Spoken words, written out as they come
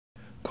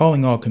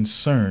Calling all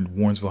concerned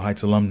Warrensville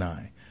Heights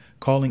alumni.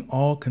 Calling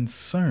all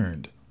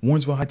concerned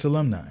Warrensville Heights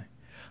alumni.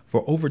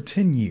 For over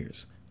 10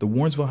 years, the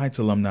Warrensville Heights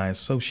Alumni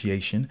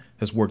Association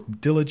has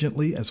worked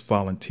diligently as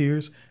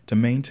volunteers to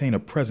maintain a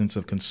presence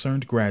of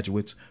concerned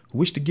graduates who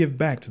wish to give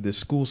back to this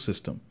school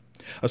system,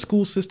 a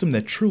school system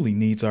that truly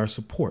needs our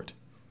support.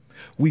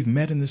 We've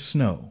met in the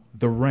snow,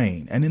 the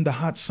rain, and in the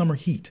hot summer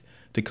heat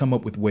to come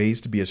up with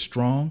ways to be a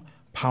strong,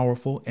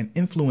 powerful, and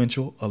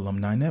influential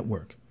alumni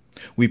network.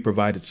 We've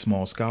provided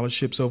small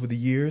scholarships over the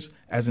years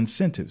as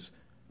incentives,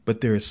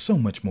 but there is so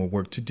much more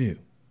work to do.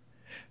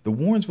 The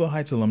Warrensville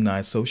Heights Alumni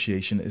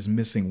Association is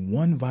missing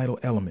one vital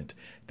element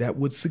that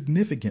would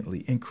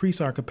significantly increase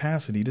our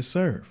capacity to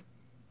serve.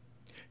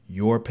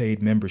 Your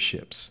paid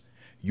memberships,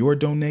 your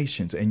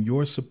donations, and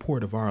your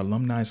support of our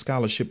alumni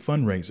scholarship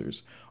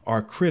fundraisers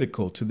are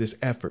critical to this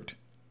effort.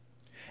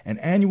 An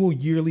annual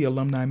yearly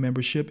alumni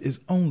membership is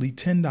only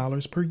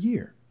 $10 per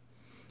year.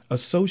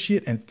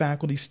 Associate and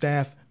faculty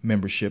staff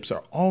memberships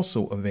are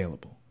also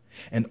available,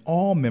 and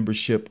all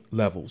membership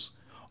levels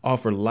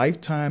offer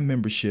lifetime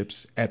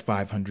memberships at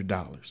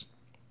 $500.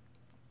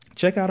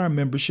 Check out our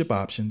membership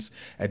options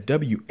at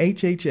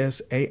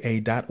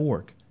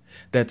whhsaa.org.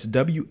 That's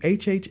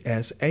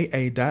whhsaa.org.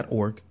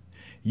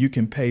 You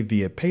can pay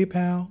via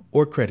PayPal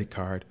or credit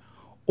card,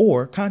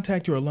 or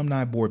contact your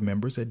alumni board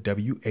members at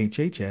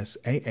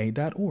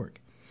whhsaa.org.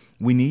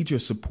 We need your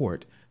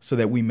support so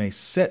that we may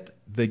set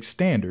the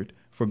standard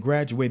for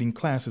graduating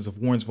classes of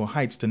Warrensville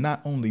Heights to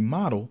not only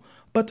model,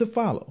 but to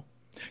follow.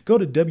 Go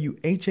to whhsaa.org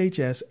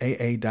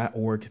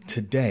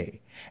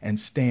today and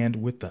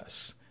stand with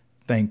us.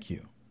 Thank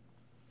you.